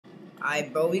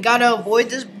Alright, bro, we gotta avoid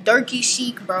this darky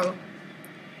Sheik, bro.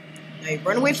 Hey,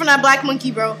 run away from that black monkey,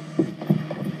 bro.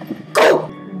 Go!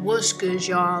 What's good,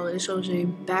 y'all? It's Jose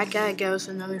back at with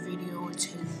another video. And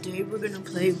today we're gonna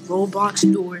play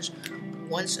Roblox doors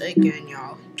once again,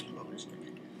 y'all.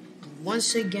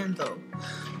 Once again, though.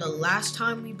 The last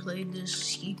time we played this,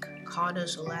 Sheik caught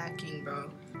us lacking,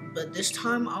 bro. But this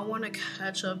time, I want to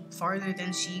catch up farther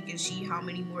than Sheik and see how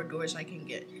many more doors I can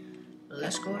get.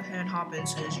 Let's go ahead and hop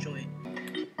into this joint.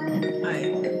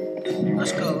 Alright,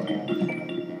 let's go.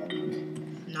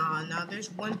 Now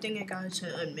there's one thing I got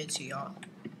to admit to y'all.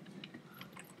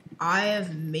 I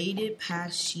have made it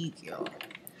past Sheik, y'all.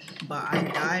 But I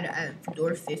died at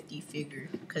door 50 figure.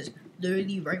 Because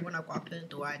literally right when I walked in the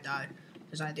door, I died.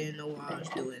 Because I didn't know what I was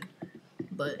doing.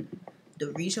 But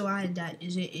the reason why that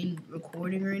isn't in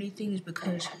recording or anything is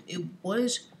because it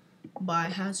was, but I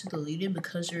had to delete it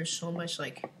because there's so much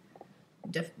like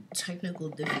technical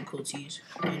difficulties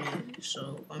in it.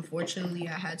 So unfortunately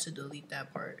I had to delete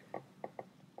that part.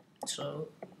 So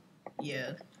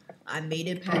yeah, I made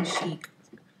it past Sheik,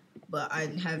 but I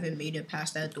haven't made it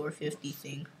past that door 50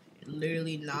 thing.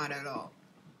 Literally not at all.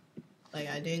 Like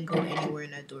I didn't go anywhere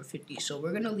in that door 50. So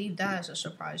we're gonna leave that as a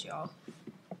surprise, y'all.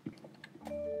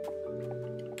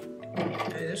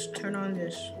 Hey, let's turn on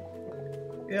this.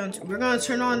 We're gonna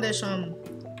turn on this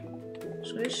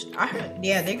switch.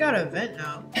 Yeah, they got a vent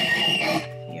now.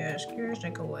 Yeah, scare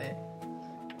Nick away.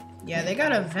 Yeah, they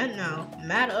got a vent now.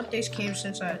 Mad updates came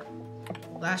since I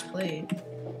last played.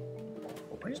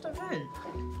 Where's the vent?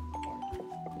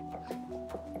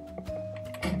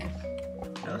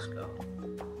 Let's go.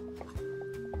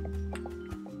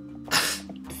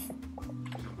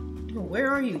 Where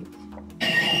are you?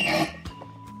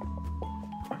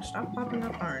 Stop popping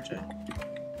up, aren't you?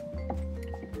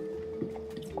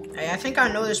 Hey, I think I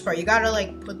know this part. You gotta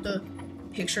like put the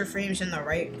picture frames in the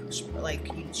right like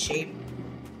shape.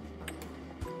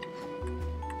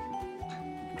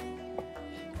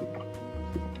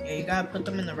 Yeah, you gotta put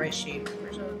them in the right shape.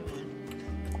 Where's the other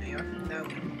one? Hey, I think that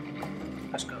one.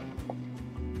 Let's go.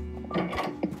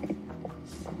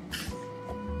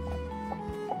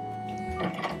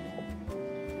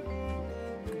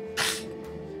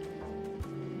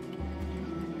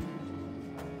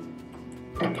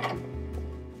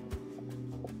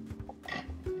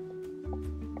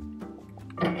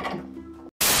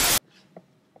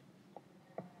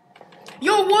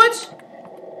 Yo, what?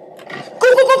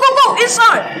 Go,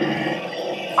 inside!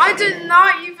 I did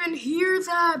not even hear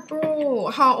that, bro.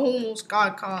 I almost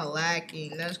got caught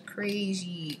lacking. That's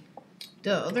crazy. Did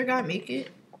the other guy make it?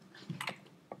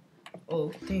 Oh,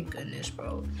 thank goodness,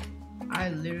 bro. I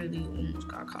literally almost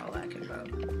got caught lacking, bro.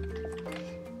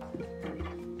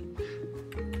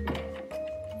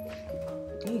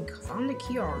 Dang, found the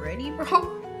key already,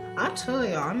 bro? I tell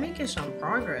y'all, I'm making some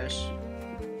progress.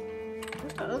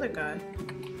 Where's the other guy?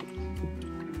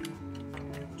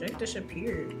 Jake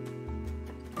disappeared.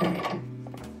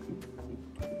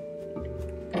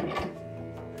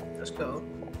 Let's go.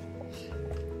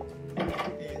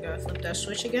 And gotta flip that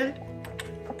switch again.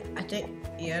 I think,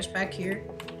 yeah, it's back here.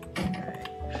 Alright.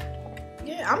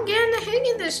 Yeah, I'm getting the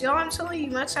hang of this, y'all. I'm telling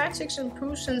you, my tactics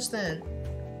improved since then.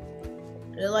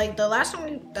 Like the last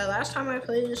time I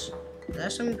played this, the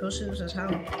last time we posted this was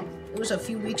it was a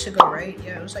few weeks ago, right?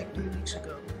 Yeah, it was like 3 weeks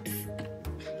ago.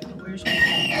 Where's he?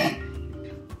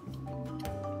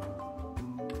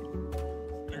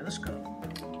 Yeah, let's go.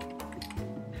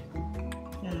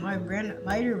 Yeah, my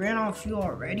lighter ran out of fuel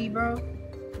already, bro.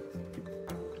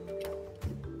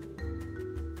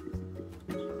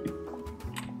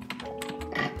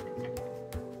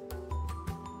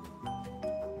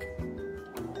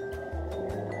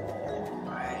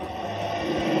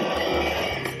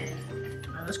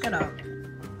 Let's get out.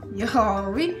 Yo,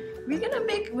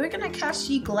 we're gonna catch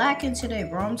Sheik lacking today,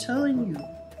 bro. I'm telling you.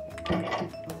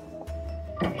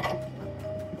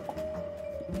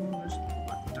 Oh, it's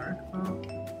dark, bro.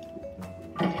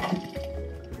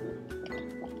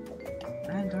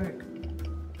 Bad dark.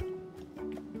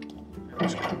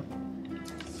 Let's go.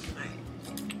 Alright.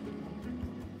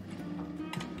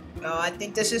 Oh, I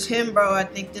think this is him, bro. I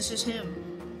think this is him.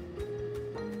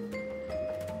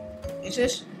 Is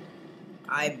this?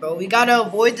 Alright, bro, we gotta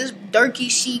avoid this darky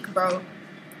Sheik, bro.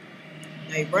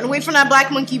 Hey, run away from that black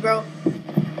monkey, bro.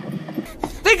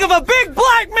 Think of a big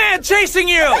black man chasing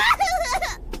you!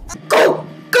 Go!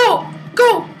 Go!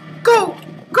 Go! Go!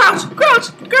 Crouch!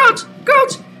 Crouch! Crouch!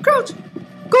 Crouch! Crouch!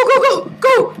 Go! Go! Go!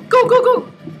 Go! Go! Go!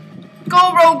 Go!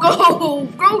 Go, bro! Go!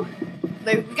 Bro!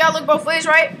 Like, we gotta look both ways,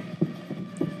 right?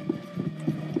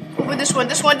 Over this one!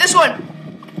 This one! This one!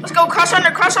 Let's go! Crouch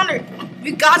under! Crouch under!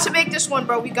 We got to make this one,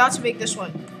 bro. We got to make this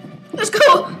one. Let's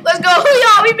go. Let's go.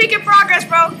 Y'all, we making progress,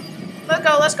 bro. Let's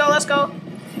go. Let's go. Let's go.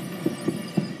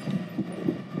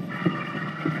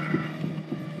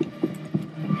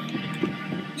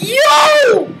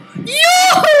 Yo!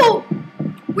 Yo!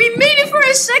 We made it for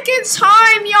a second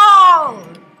time, y'all.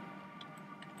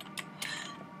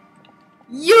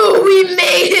 Yo, we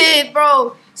made it,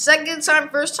 bro. Second time,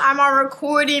 first time on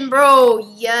recording, bro.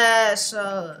 Yes.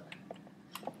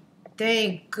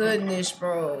 Thank goodness,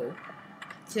 bro.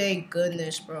 Thank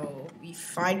goodness, bro. We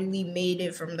finally made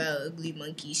it from that ugly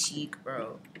monkey seek,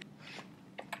 bro.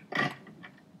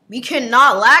 We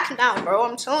cannot lack now, bro.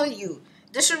 I'm telling you.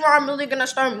 This is where I'm really gonna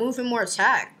start moving more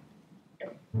attack.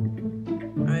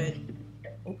 Alright.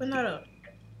 Open that up.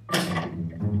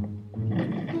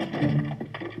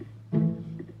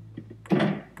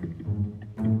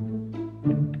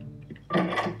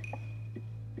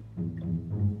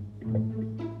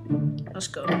 Let's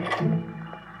go.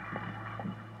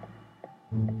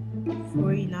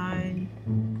 49.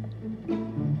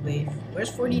 Wait, where's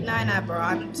 49 at, bro?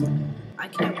 I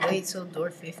can't wait till door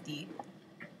 50.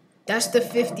 That's the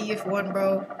 50th one,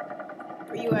 bro.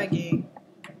 Where you at, gang?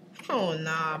 Oh,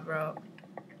 nah, bro.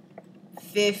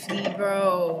 50,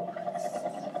 bro.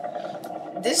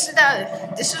 This is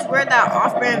where that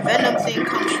off-brand Venom thing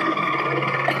comes from.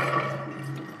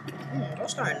 Don't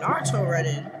start Naruto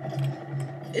running.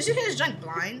 Isn't his junk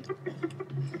blind?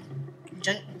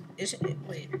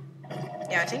 Wait.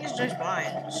 Yeah, I think his junk's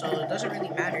blind, so it doesn't really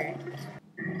matter.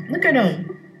 Look at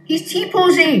him. He's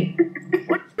T-posing.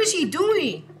 What is he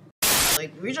doing?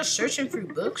 Like, we're just searching through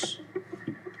books.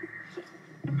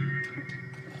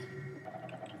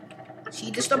 See,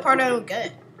 this is the part I don't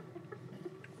get.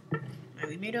 Alright,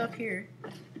 we made it up here.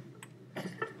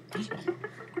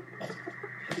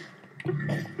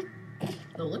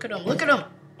 Oh, look at him, look at him!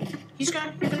 He's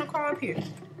gonna crawl up here.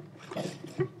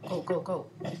 Go, go, go.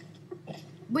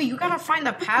 Wait, you gotta find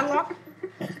the padlock?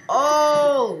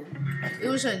 Oh! It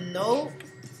was a note?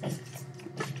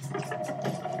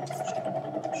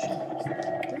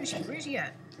 Where is he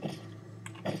at?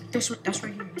 That's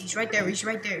right here. He's right there, he's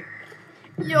right there.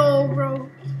 Yo, bro.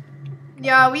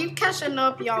 Yeah, we catching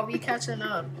up, y'all. We catching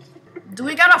up. Do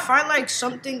we gotta find, like,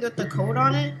 something with the code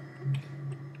on it?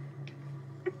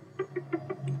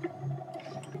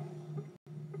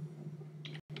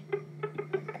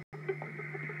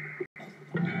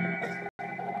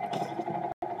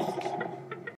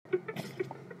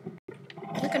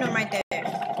 Look at him right there.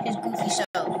 His goofy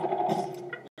self.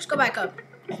 Let's go back up.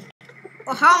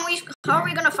 Well, how are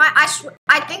we gonna find?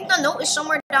 I think the note is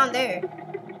somewhere down there.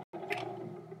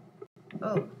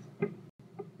 Oh.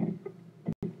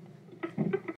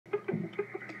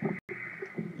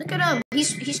 Look at him.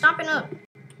 He's stomping up.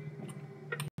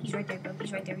 He's right there, bro.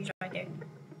 He's right there. He's right there.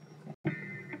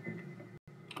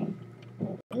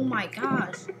 Oh my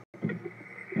gosh.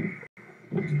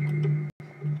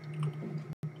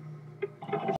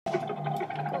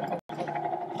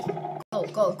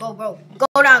 Go, bro.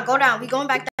 Go down. We going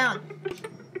back down.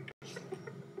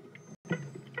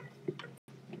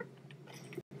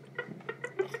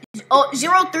 Oh,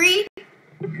 03?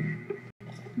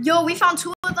 Yo, we found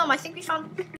 2 of them. I think we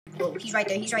found... Oh, he's right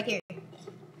there. He's right here.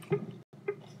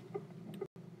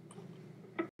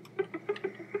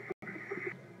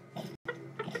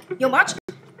 Yo, watch.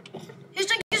 His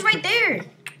drink is right there.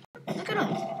 Look at him.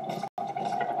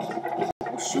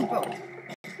 Oh, shoot, bro.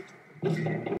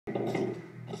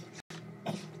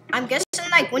 I'm guessing,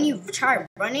 like, when you try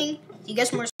running, he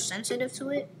gets more sensitive to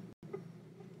it.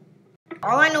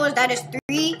 All I know is that it's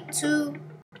 3, 2...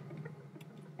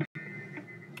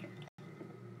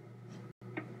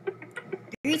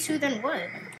 3, 2, then what?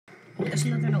 Oh, that's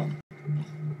another note.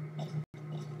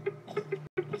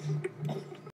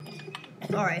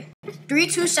 Alright. 3,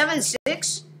 2, 7,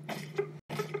 6?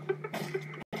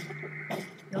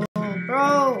 Yo,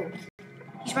 bro.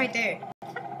 He's right there.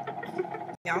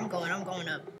 Yeah, I'm going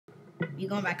up. You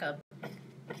going back up.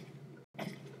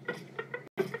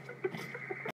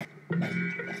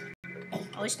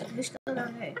 Oh, he's still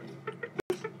down there.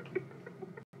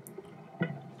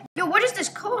 Yo, what is this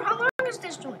code? How long is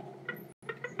this joint?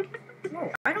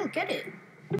 No, I don't get it.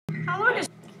 How long is...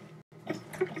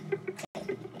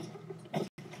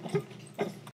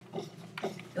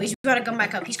 Yo, he's gotta come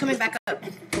back up. He's coming back up.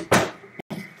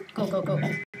 Go.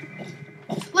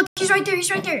 Look, he's right there.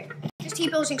 He's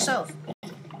T-posing himself.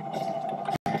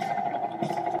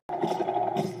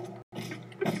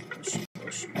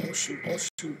 Oh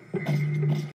shoot.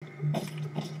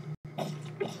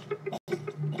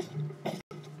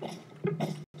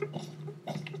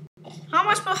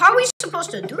 How are we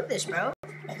supposed to do this, bro?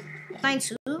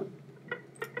 9-2?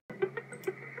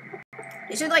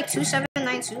 Is it like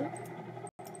 2792?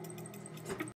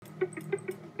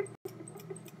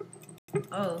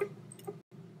 Oh.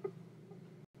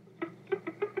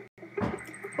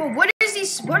 Bro, what are these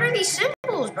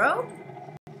symbols, bro?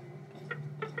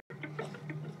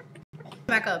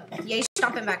 Back up. Yeah, he's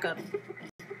stomping back up.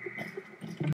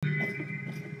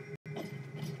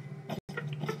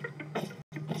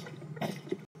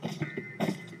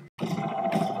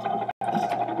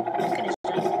 Look at his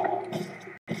jump.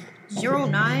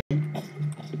 09.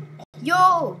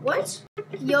 Yo, what?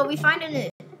 Yo, we finding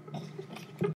it.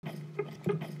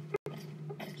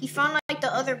 He found like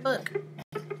the other book.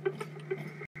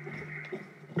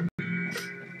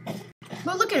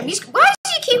 Bro, look at him. Why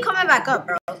does he keep coming back up,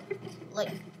 bro?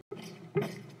 Like,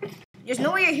 there's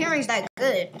no way your hearing's that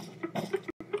good.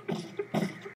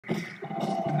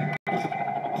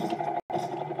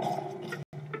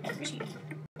 Where's he?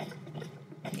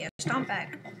 Yeah, stomp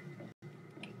back.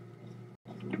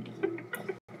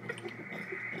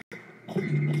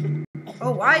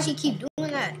 Oh, why does he keep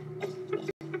doing that?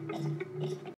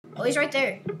 Oh, he's right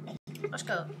there. Let's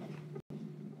go.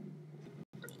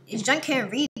 His junk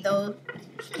can't read, though.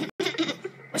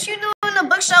 What you doing in the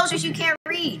bookshelves if you can't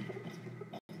read?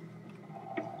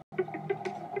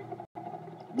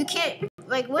 You can't,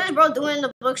 like, what is bro doing in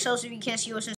the bookshelves if you can't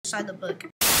see what's inside the book?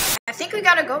 I think we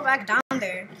gotta go back down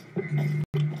there.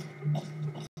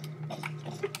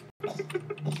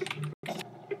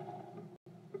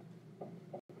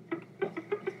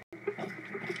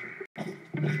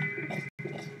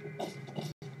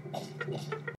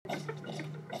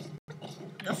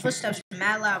 The footsteps are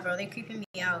mad loud, bro. They're creeping me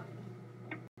out.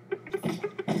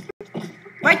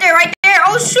 Right there, right there.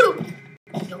 Oh, shoot.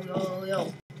 Yo.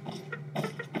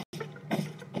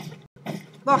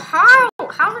 Bro, how?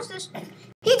 How is this?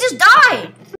 He just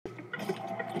died.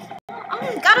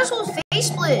 Oh, got his whole face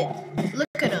split. Look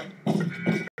at him.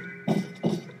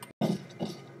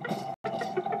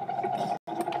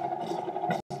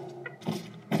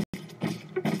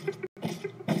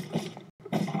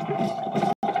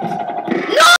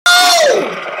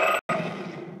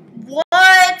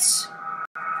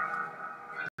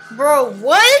 Bro,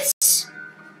 what?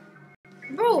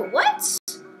 Bro, what?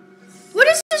 What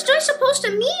is this joint supposed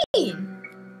to mean?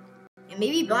 It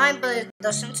may be blind, but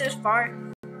the sensor's far.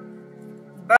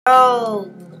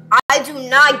 Bro, I do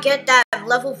not get that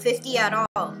level 50 at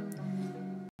all.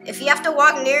 If you have to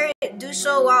walk near it, do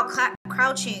so while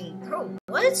crouching. Bro,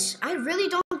 what? I really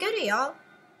don't get it, y'all.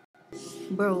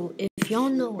 Bro, if y'all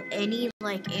know any,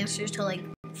 like, answers to, like,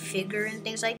 figure and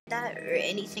things like that, or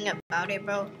anything about it,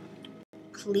 bro,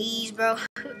 please, bro,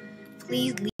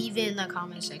 please leave it in the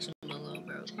comment section below,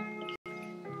 bro.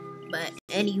 But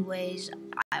anyways,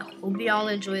 I hope y'all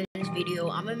enjoyed this video.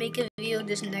 I'm gonna make a video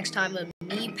this next time of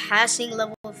me passing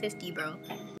level 50, bro.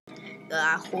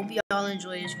 I hope y'all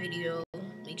enjoy this video.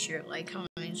 Make sure to like, comment,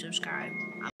 and subscribe.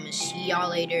 I'm gonna see y'all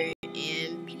later,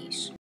 and